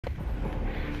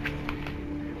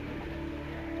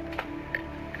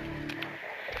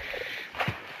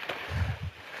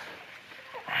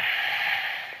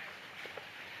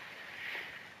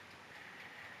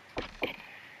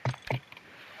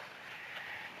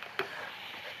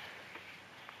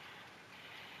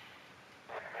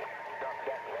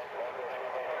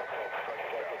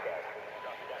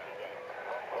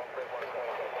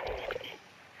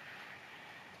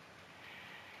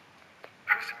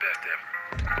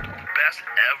Best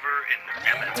ever in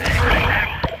MMA.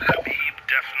 Khabib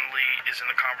definitely is in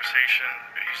the conversation.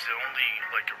 He's the only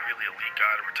really elite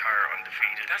guy to retire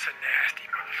undefeated. That's a nasty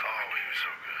motherfucker. Oh, he was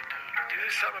so good, dude.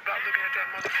 There's something about looking at that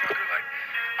motherfucker. Like,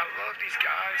 I love these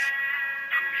guys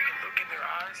who you can look in their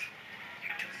eyes.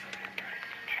 You can tell something right.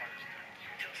 You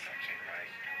can tell something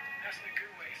right. That's in a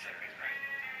good way. Something right.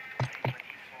 When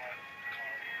he fought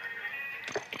Conor McGregor,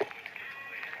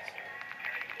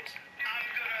 I'm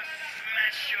gonna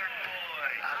smash your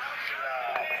boy.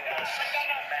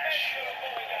 Smash your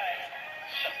boy.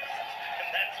 And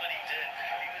that's what he did.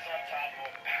 He was on top of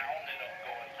him, pounding him,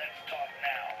 going, let's talk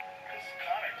now. Because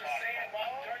Conor talked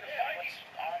during the fight.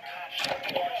 On top,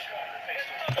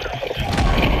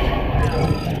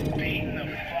 beating the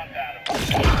fuck out of him.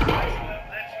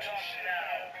 Let's talk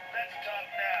now. Let's talk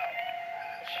now.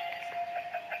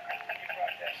 He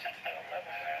brought that shit to the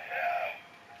level, man. Yeah.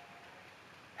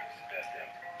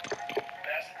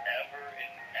 Best ever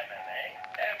in MMA?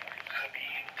 Ever.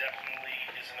 Khabib definitely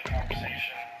is in the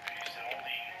conversation. He's the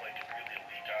only really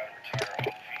elite guy to retire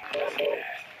undefeated.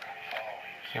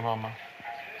 Hey, Mama.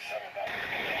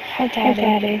 Hi,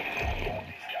 Daddy.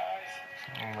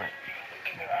 Alright.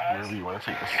 Wherever you want to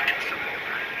take us.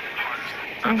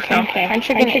 Okay. Aren't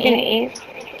you gonna eat?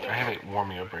 I have it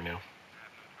warming up right now.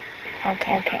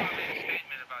 Okay.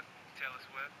 statement about Taylor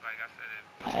Swift, like I said,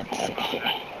 Let's see.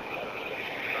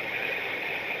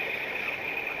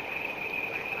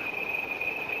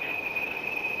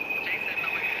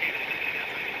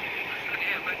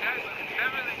 yeah, but that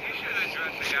really, you should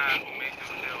address the guy who makes you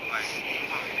feel like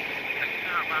punk. Like, you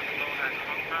know how rock and roll has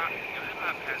punk rock? Hip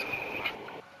hop has cool rock.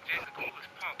 Jay's the coolest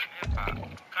punk in hip hop.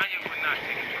 Kanye would not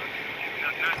take a drug.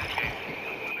 Not the Jay.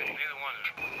 Neither one of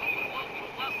them.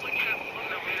 What would you have?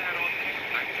 No, we had all the people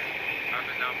like that. I've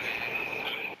been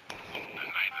nominated. The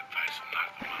night that Tyson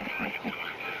knocked him out before he could do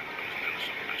it, there was never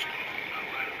so much going on in my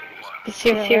life. You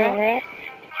see where we're at?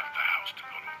 Left the house to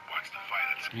go to watch the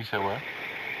fight. You said what?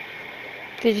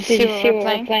 Did you see what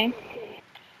we're playing?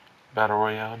 Battle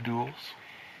Royale duels?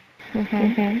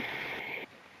 Mm-hmm.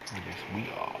 Yes, we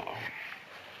are.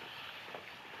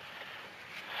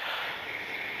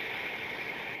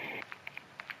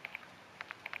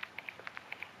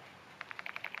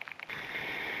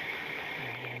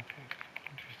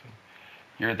 Interesting.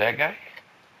 You're that guy?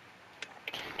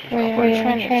 We're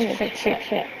trying to fix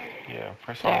it. Yeah,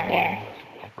 press on There.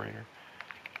 operator.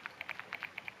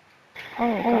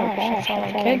 Oh gosh, that's all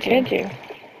I could do.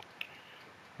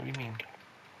 What do you mean?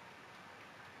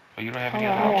 Oh, you don't have any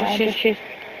Oh, other options?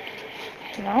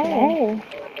 No.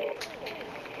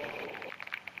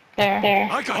 There.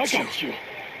 I got you.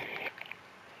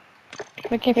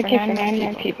 Looking for 9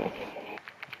 more people.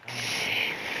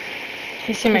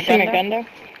 You see my gun though?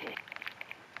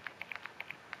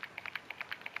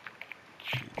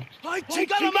 I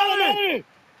take him out of it!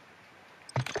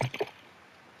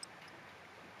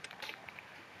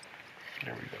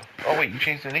 There we go. Oh wait, you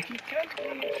changed to Nikki?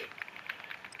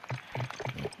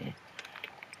 Okay.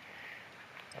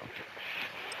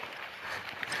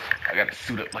 I gotta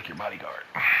suit up like your bodyguard.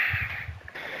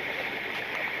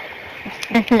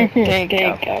 There you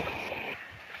go.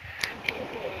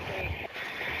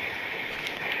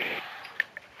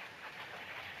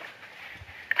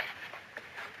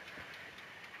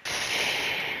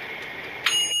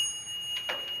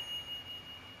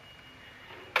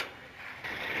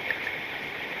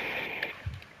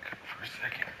 For a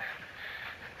second.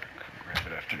 Grab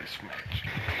it after this match.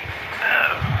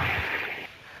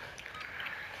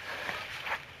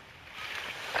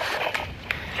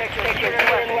 Check your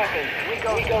weapons. We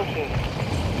go soon.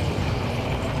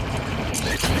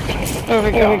 There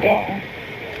we go.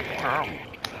 Where are we?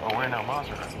 Oh, we're in El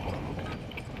Mazra.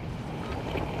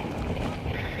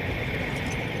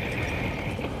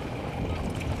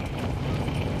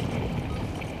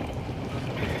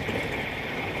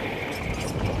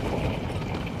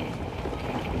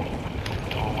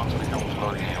 Oh, once we come to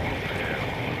loading in, we'll figure it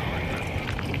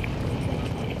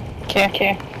out.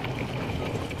 Okay. I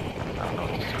don't know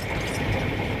what to say.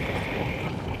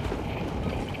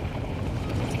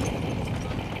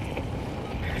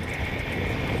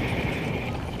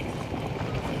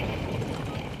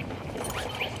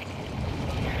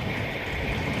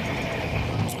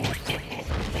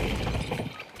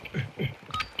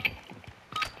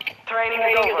 training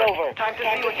is over. Time to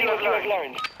see what you have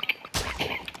learned.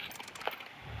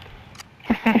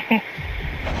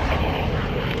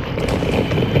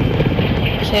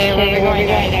 Okay, where are we going,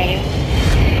 Daddy?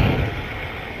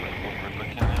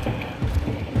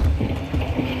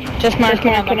 Just mark it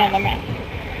on the map.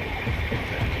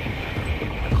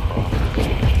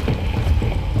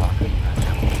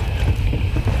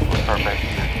 We'll start back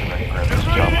here so I can grab this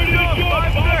jump.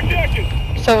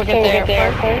 So we'll get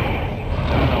there first?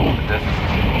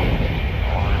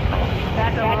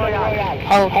 That's a Royale.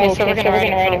 Oh, okay, so we're gonna ride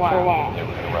it for a while. Yeah,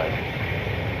 we're gonna ride it.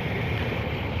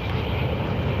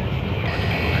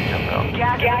 Jump out.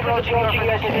 Gas is approaching your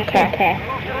position. Okay.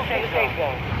 Move to the safe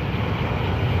zone.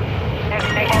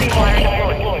 XP fire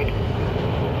deployed.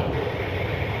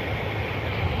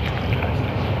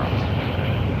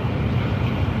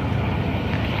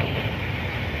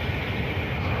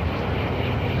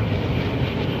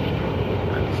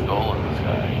 Skull in the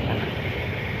sky.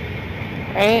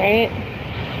 Right?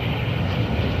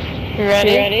 You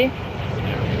ready? Yeah,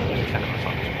 there's 10 of us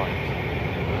on this plane.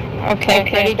 Okay,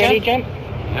 ready, jump?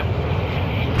 Yep.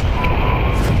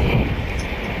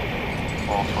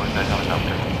 Fall towards that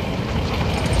helicopter.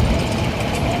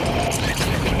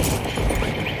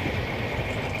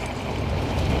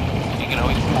 You can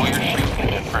always pull your chute and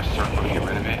then press circle to get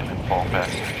rid of it and then fall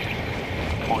faster.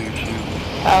 Pull your chute.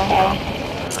 Oh.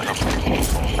 That'll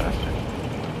fall faster.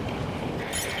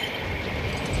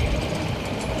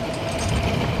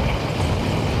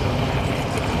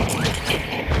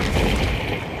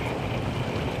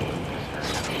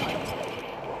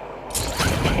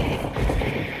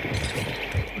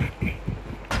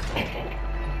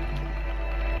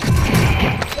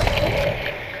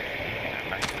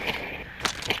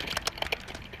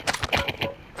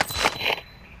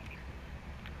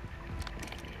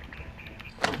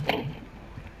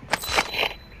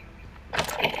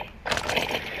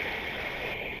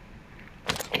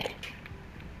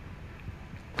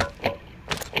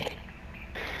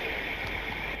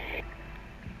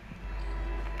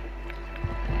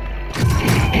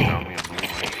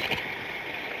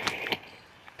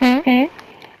 I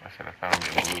said I found me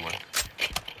a blue one.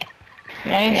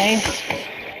 Nice.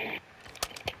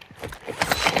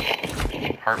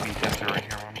 Heartbeat sensor right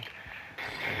here on me.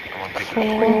 I want to take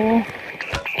Cool.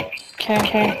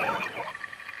 Okay.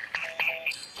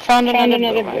 Found another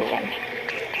blue one.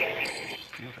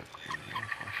 Feels like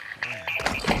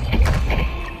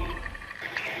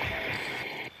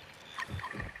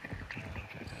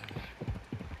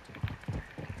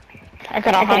I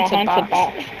got a haunted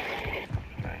box.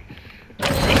 nice.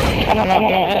 I don't know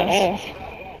what it is.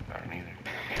 I don't either.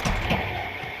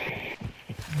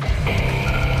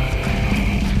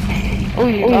 Oh,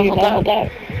 you leveled up.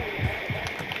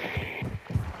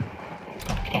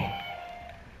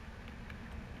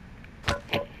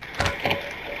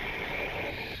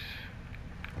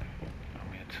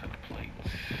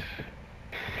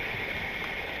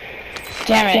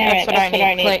 Damn it, that's what I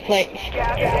need. Plates.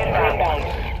 Gas is inbound.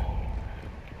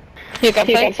 You got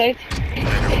plates?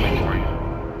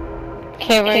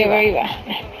 Okay, where you at?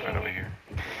 Right over here.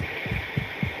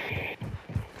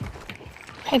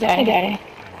 Hey, Daddy.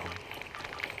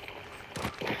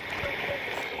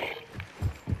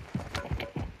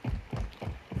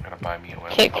 Gotta buy me a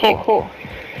weapon. Okay, cool.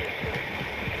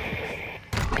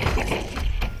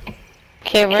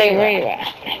 Okay, where you at?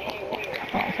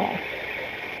 Okay.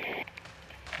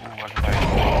 Ooh, I can buy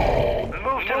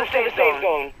Move to the safe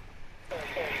zone.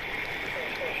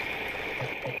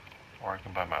 or I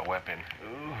can buy my weapon.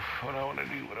 Ooh, what do I want to do?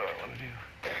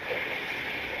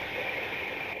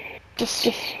 Just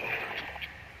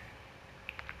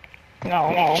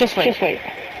No, just wait.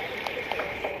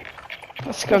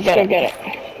 Let's go get it.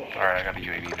 Alright, I got a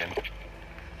UAV then.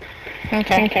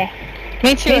 Okay.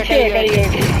 Me too, I got a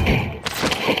UAV.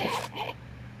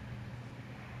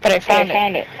 But I found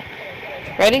it.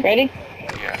 Ready?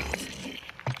 Yeah.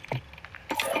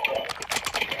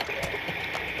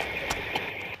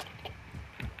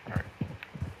 Alright.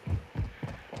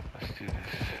 Let's do this.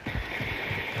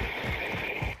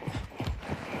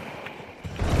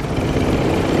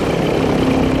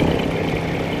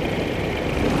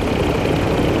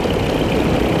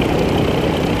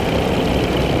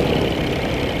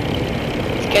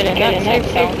 Get in that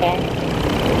safe zone.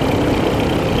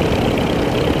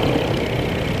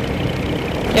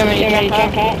 You want me to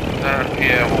jump out?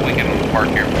 Yeah, well, we can park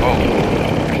here. Oh,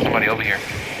 there's somebody over here.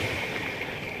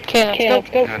 Okay, let's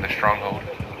go. Doing the stronghold.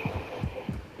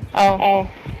 Oh.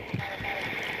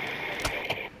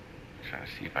 Trying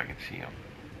to see if I can see him.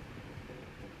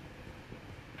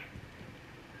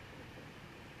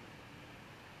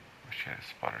 Wish I had a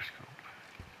spotter scope.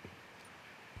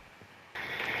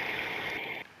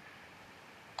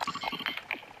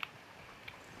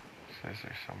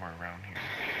 somewhere around here.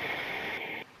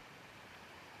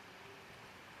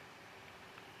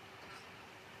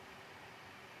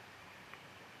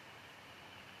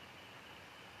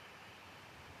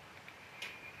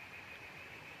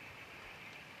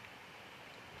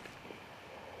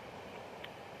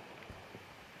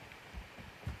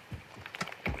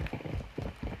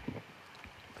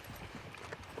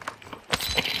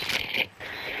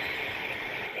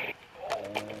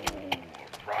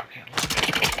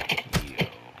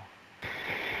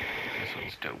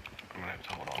 Dope. I'm gonna have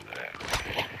to hold on to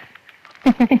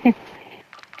that.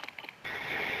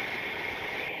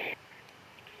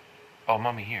 Oh,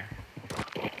 mommy here.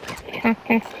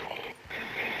 Okay.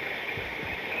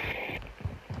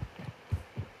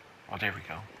 Oh, there we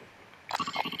go.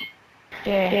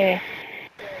 Yeah.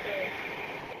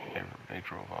 They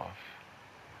drove off.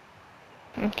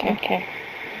 Okay.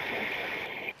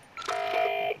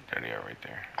 There they are right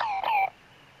there.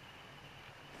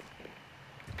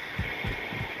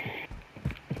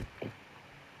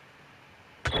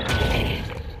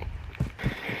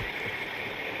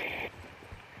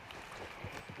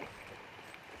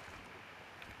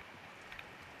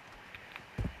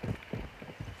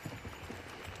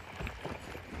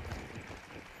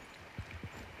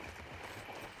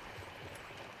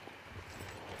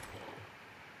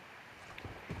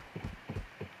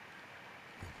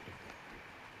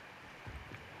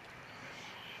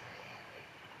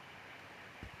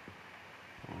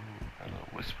 A little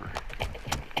whisper.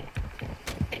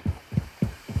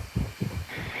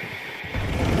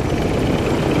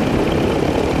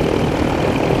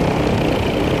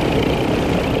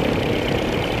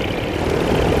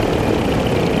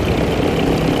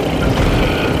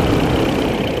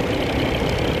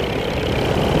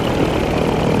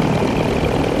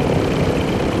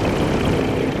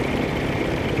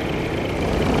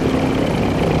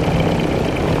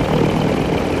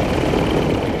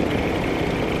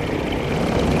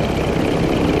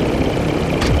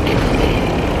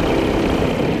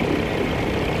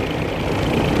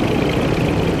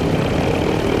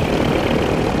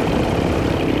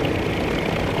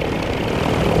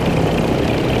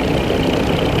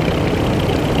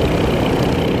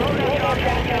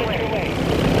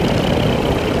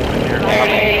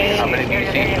 How many do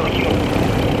you see?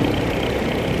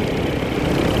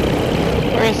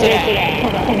 Where is it at?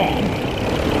 Hold on.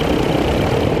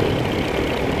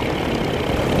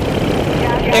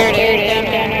 There it is, down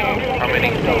there. How many?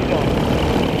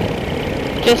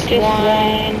 Just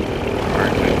one.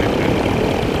 Alright, good.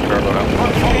 Start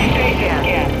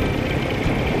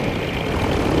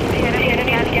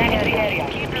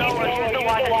Keep low or use the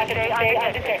water to stay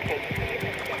undetected.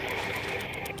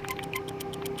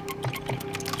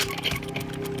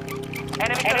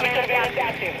 Enemy surveillance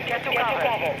active. Get to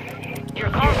cover. You're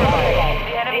compromised.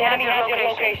 The enemy has your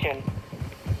location.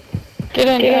 Get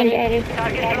in.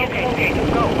 Target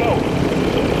located. Go.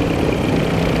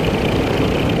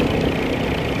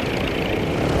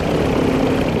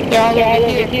 They're all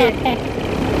over here.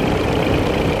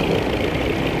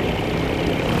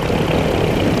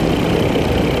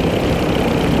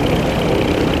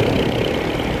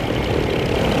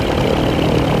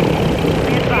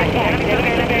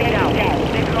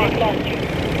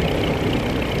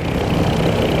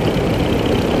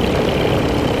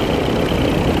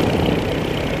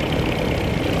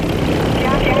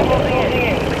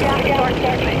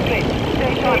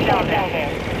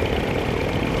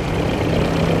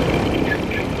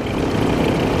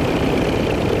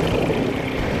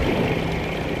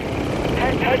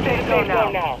 Go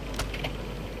now.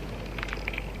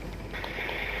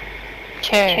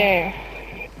 Chair.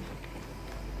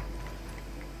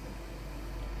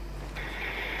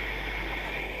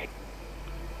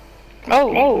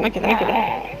 Oh, look at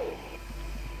that.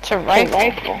 It's a rifle. I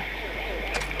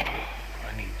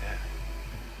need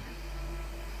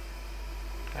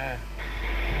that.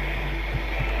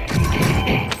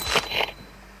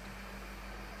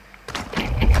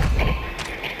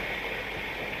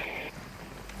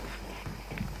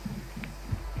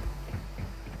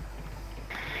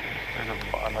 There's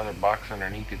another box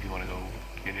underneath if you want to go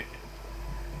get it.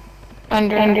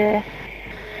 Under.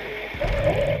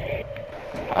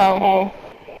 Oh.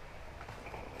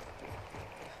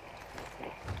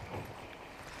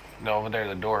 No, over there,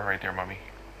 the door right there, mommy.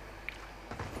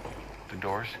 The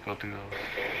doors, go through those.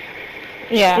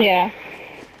 Yeah.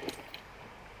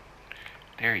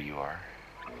 There you are.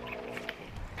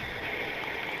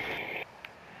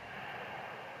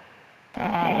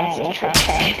 That's a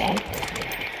trash can.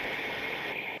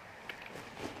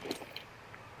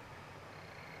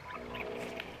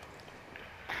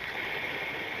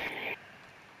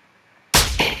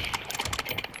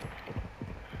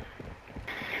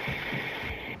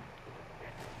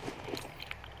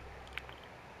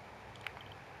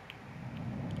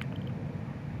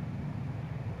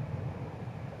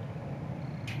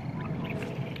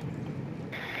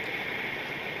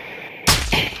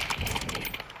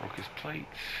 plates.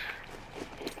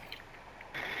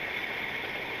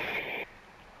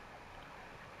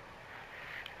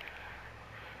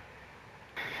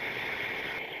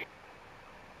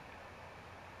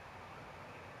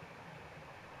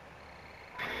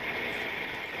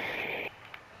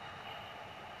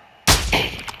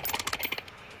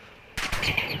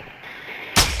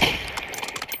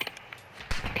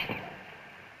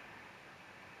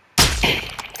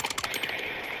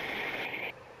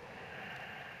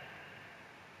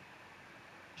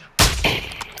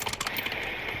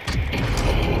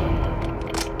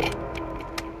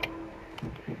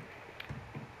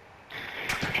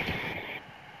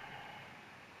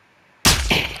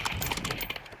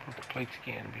 Plate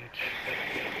scan, bitch.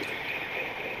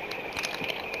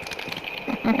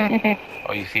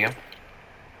 Oh, you see him?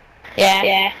 Yeah.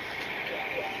 Yeah.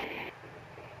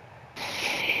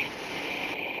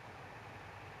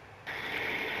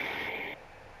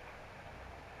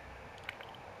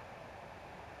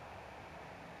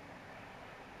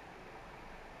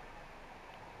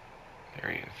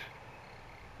 There he is.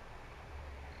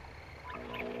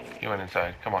 He went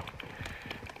inside. Come on.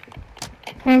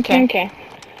 Okay. Okay.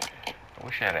 I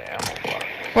wish I had an ammo box.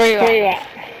 Where you at?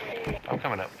 I'm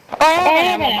coming up. Oh, I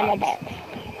have an ammo box.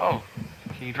 Oh,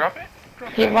 can you drop it?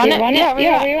 Drop You that. want it? Yeah,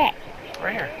 where you at?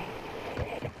 Right here.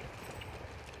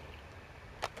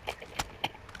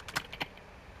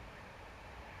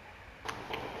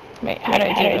 Wait, how do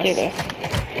I do this?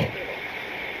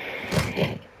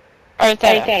 Or is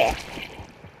that it?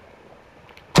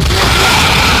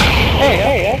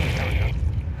 There you go.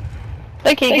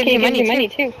 Look, he gives you money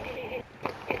too.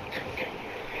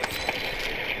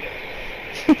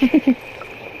 Nice.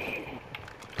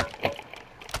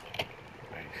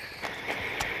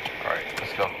 Alright,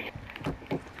 let's go.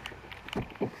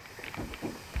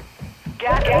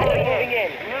 Gas moving in.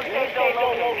 New safe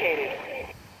zone located.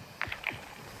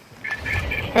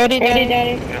 Ready,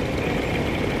 Daddy?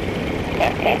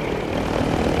 Okay.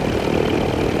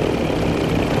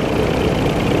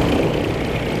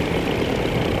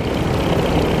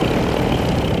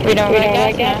 We don't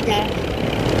wear gas masks.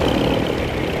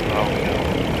 Oh, no.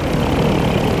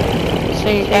 So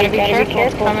you gotta be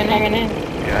careful coming in.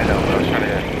 Yeah, I know, but I was trying to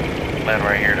land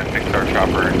right here to fix our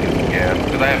chopper and get some gas.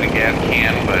 Because I have a gas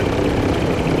can, but...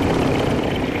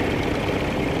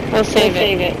 We'll save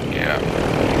it. Yeah.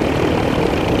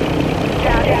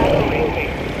 Gas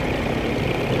moving.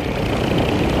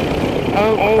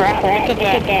 Oh crap, look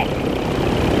at that.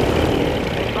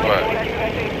 What?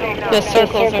 The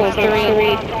circles are 3. 3.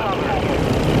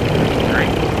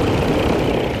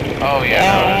 Oh,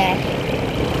 yeah.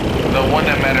 No, the one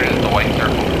that mattered is the white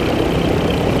circle.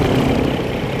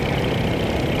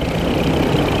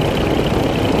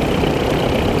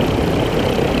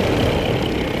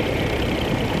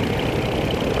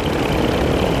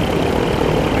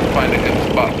 Find a good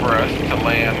spot for us to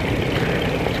land.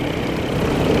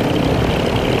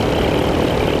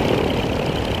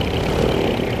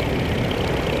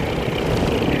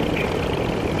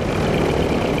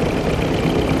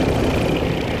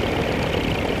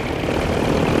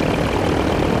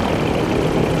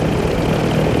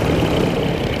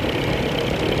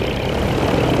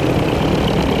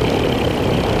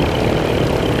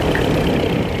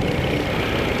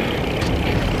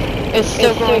 It's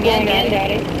still going in,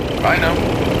 Daddy. I know.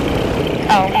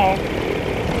 Oh.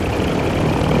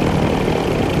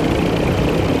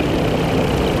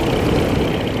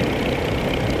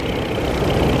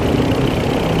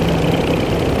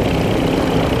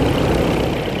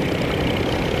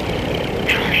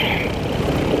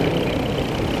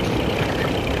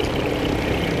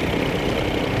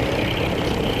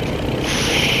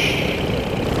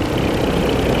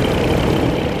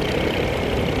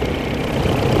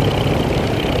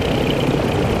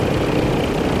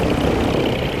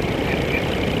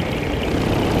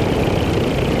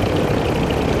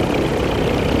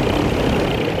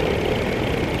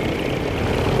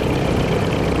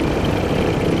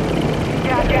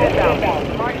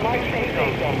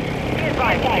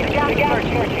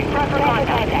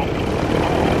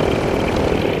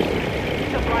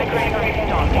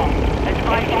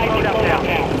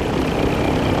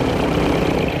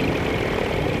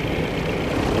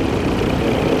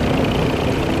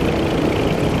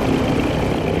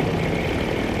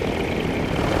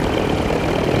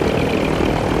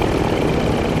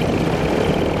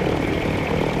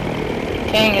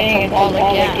 Dang, it's a wall of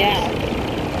gas.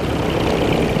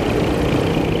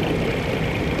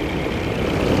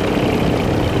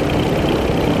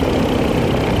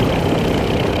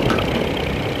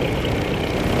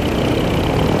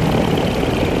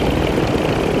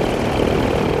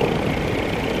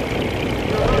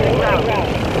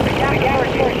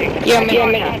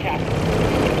 contact.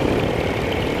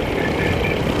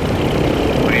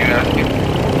 What are you asking?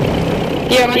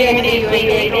 Do you want me to do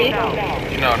UAV?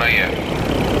 No, not yet.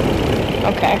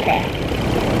 Okay.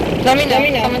 Let me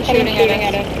know. Someone's shooting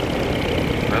at us.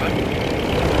 Really?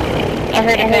 I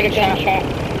heard a gunshot.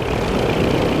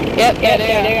 Yep, there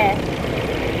they are.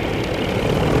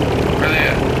 Where they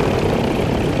at?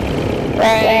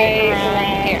 Right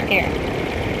around here.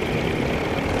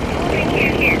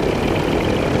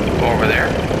 Over there?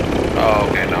 Oh,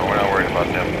 okay, no, we're not worried about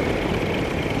them.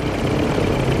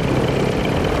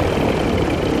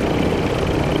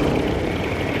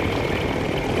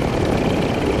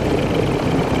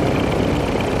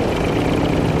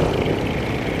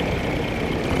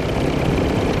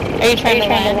 Are you trying to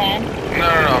land? No,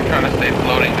 I'm trying to stay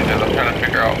floating because I'm trying to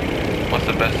figure out what's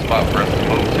the best spot for us to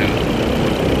move to.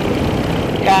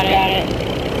 Got it.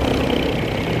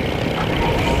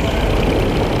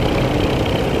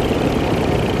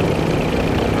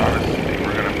 Honestly,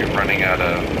 we're gonna be running out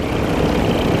of...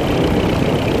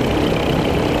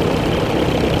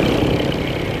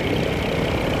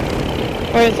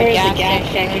 Where's the gas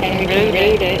station? We can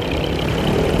route it.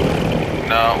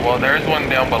 No, well, there's one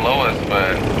down below us,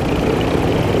 but...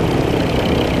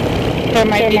 There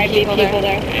might be people there.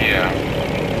 Yeah.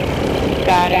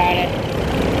 Got it.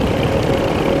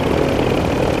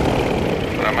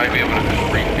 But I might be able to just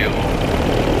refuel.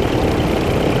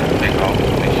 And take off if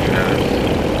they shoot at us.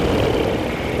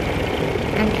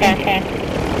 Okay.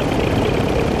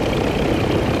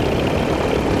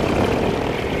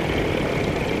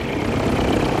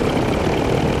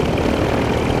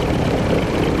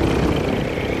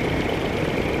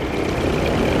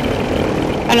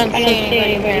 I don't see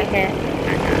anybody here.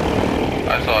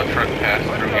 I saw a truck pass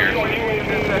through here.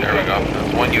 There we go.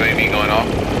 That's one UAV going off.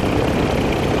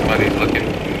 Somebody's looking.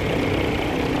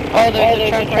 Oh, there's a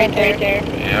truck right there.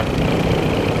 Yep.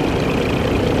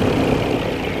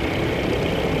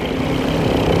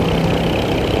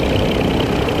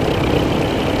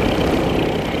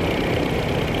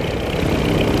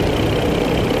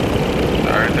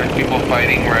 Alright, there's people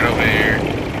fighting right over here.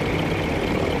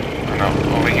 Oh no,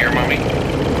 over here, mommy.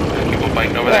 There's people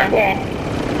fighting over there.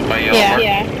 My yellow mark.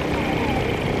 Yeah.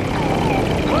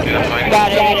 See them fighting?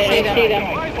 Got it. I see them.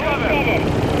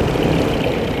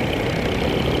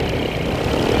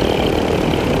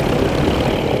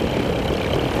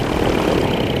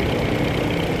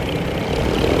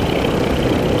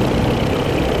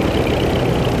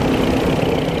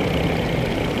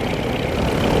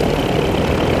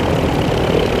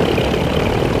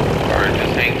 Alright,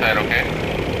 just hang tight, okay?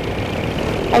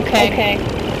 Okay.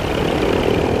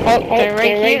 Oh, they're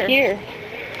right here.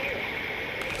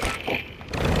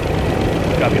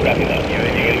 Copy that.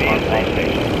 UAV on station.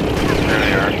 There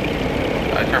they are.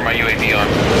 I turned my UAV on.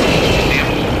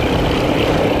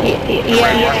 You see them?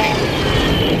 Red marking.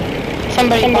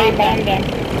 Somebody bombed them.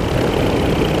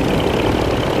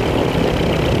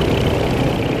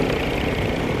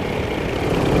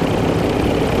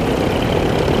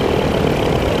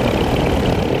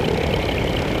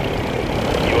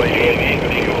 UAV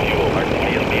fuel.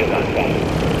 RTSB on station.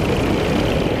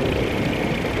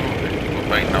 We're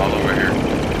fighting all over here.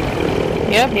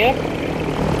 Yep.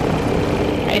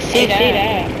 I see that.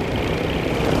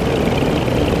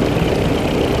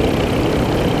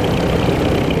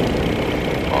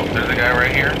 Oh, there's a guy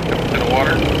right here coming to the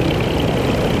water.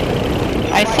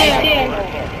 I see him.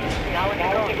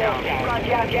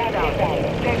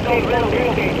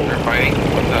 They're fighting.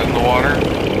 One's out in the water.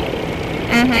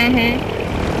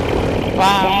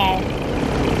 Wow.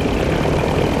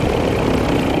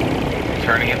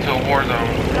 Turning into a war zone.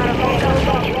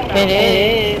 It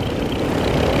is.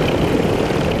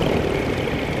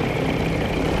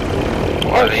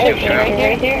 Why are they shooting They're out?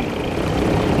 right here.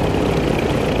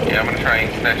 Yeah, I'm gonna try and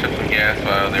snatch up some gas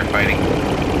while they're fighting.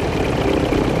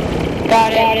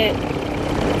 Got it.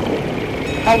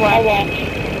 I'll watch.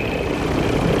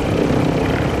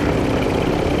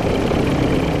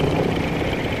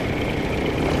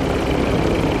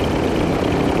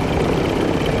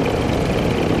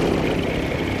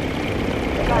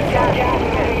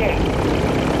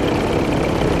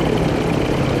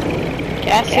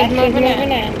 Gas is moving in.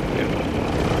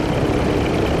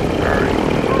 Alright.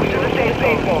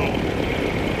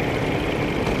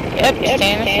 Yep,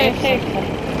 stay in the safe.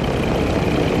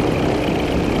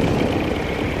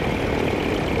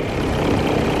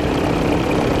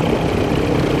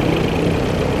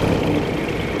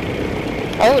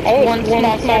 Oh, it's one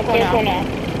small circle now.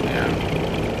 Yeah.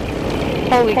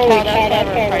 Holy cow, that's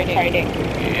ever fighting.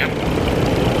 Yep.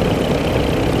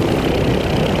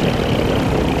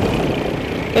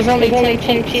 There's only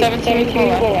 17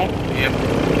 people left. Yep.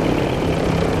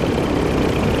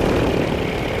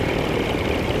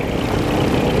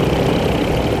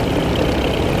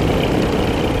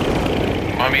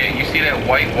 Mommy, you see that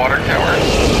white water tower?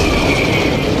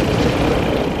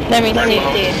 Let me see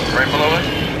Below, it. right below us?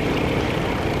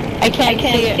 I can't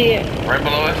see it. Right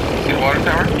below us? See the water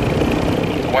tower?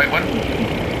 The white one?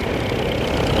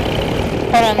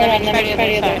 Hold on, let me try the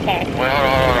other side. Well,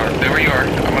 hold on. Stay where you are.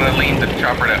 I'm gonna lean the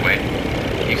chopper that way.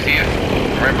 You see it?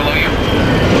 Right below you?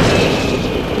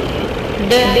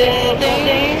 This thing?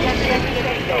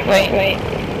 Wait.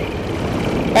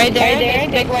 Right there,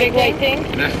 this big white thing?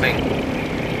 This thing.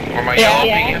 Where my yellow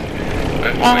thing is?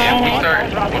 When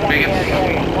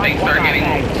things start getting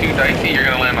too dicey, you're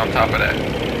gonna land on top of that.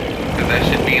 Because that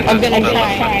should be in the,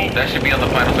 that should be on the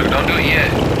final circle. Don't do it yet.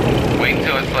 Wait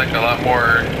until it's like a lot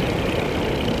more.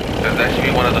 Because that should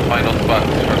be one of the final spots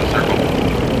for the circle.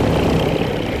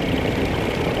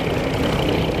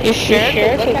 You sure?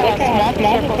 Look how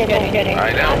small the circle's getting.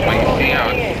 I know, but you see how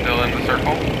it's still in the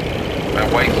circle?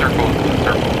 That white circle is in the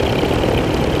circle.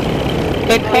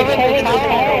 They covered the tower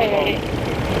already.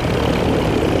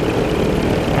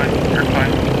 Fine, you're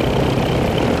fine.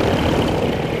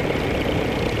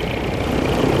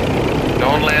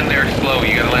 Don't land there slow,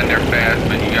 you gotta land there fast,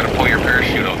 but you gotta pull your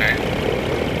parachute, okay?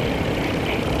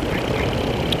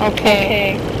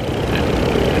 Okay.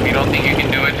 If you don't think you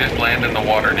can do it, just land in the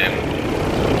water then.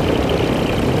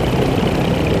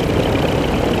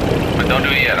 But don't do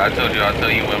it yet, I'll tell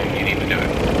you when you need to do it.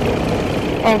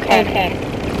 Okay.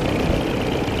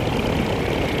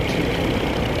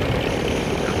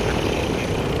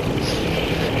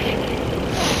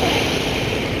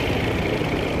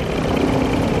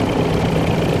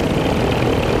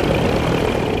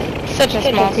 Such a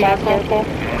small circle.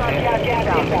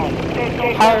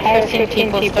 How are 15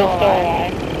 people still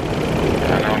alive?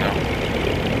 I don't know.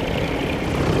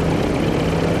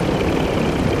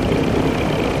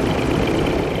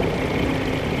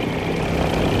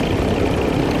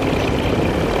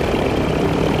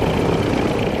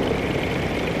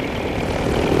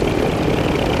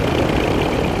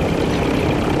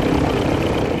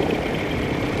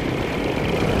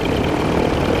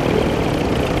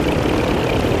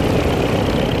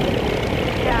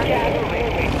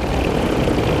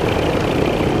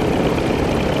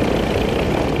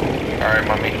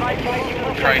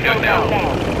 Try and do it now.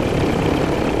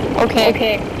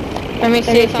 Okay. Let me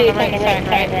see it's on the right side,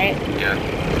 right? Yeah,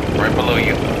 right below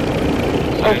you.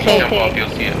 So as you jump off, you'll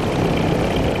see it.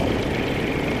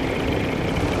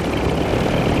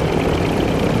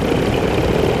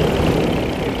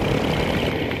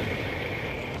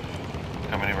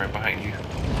 Coming in right behind you.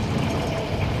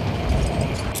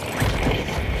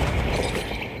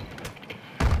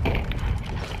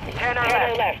 Ten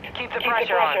are left. Keep the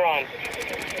pressure on.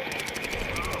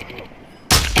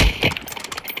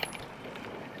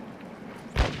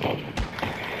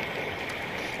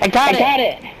 I got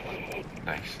it.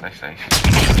 Nice.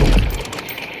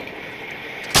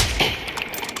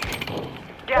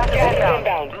 Gas is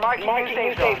inbound. Mark new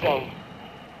safe zone.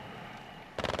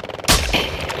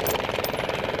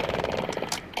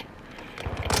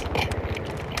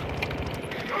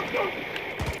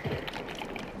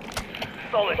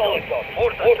 Solid.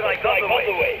 Order strike on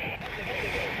the way.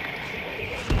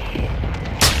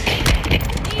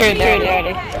 Here,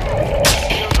 Daddy.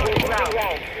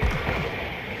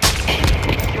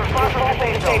 You're far from the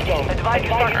safe zone. Advise you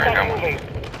start moving.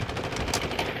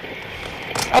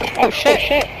 Oh shit.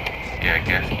 Yeah,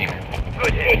 gas came in.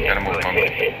 Good hit. Gotta move on.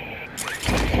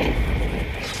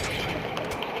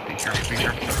 Be careful. Be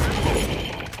careful.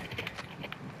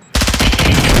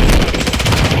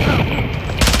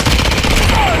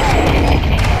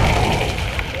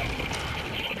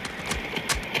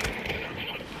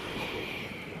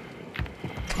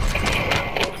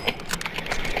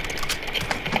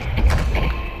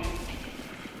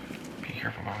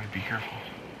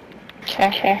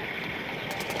 Okay.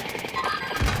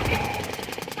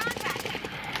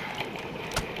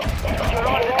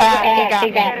 He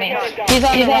got me. He's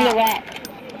on the rock.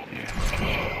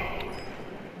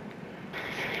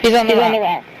 He's on the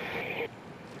rock.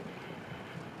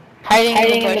 Hiding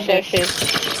in the bushes.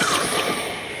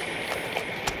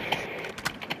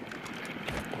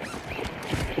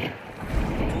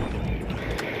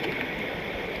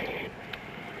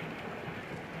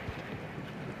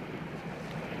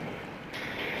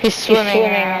 He's swimming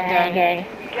around there.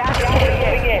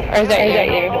 Or is that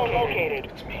you?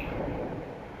 It's me.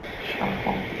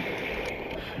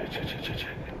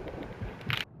 Check.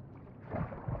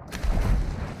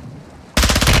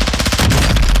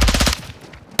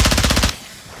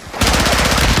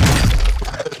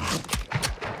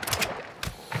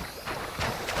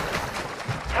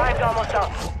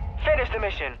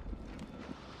 mission.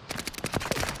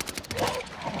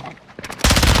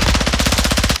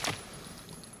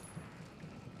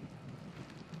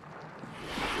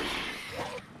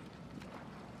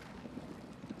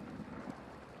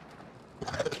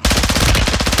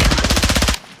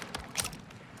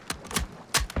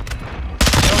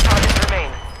 No targets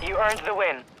remain. You earned the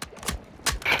win.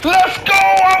 Let's go!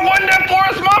 I won that for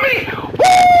us, mommy!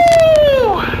 Woo!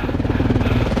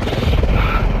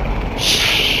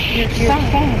 Your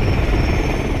son.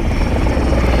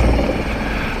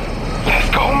 Let's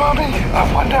go, mommy!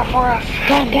 I won that for us.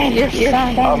 God, your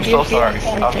son. I'm so sorry.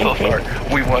 I'm so sorry.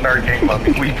 We won our game,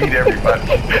 mommy. We beat everybody.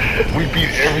 We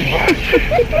beat everybody.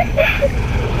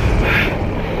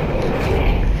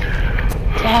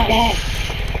 Yes.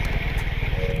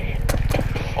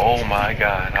 Oh my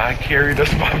God! I carried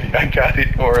us, mommy. I got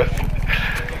it for us.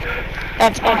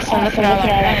 That's awesome. Look at all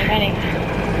that money.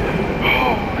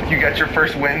 Oh, you got your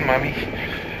first win, mommy.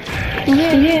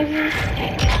 Yeah.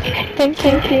 Thank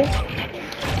you.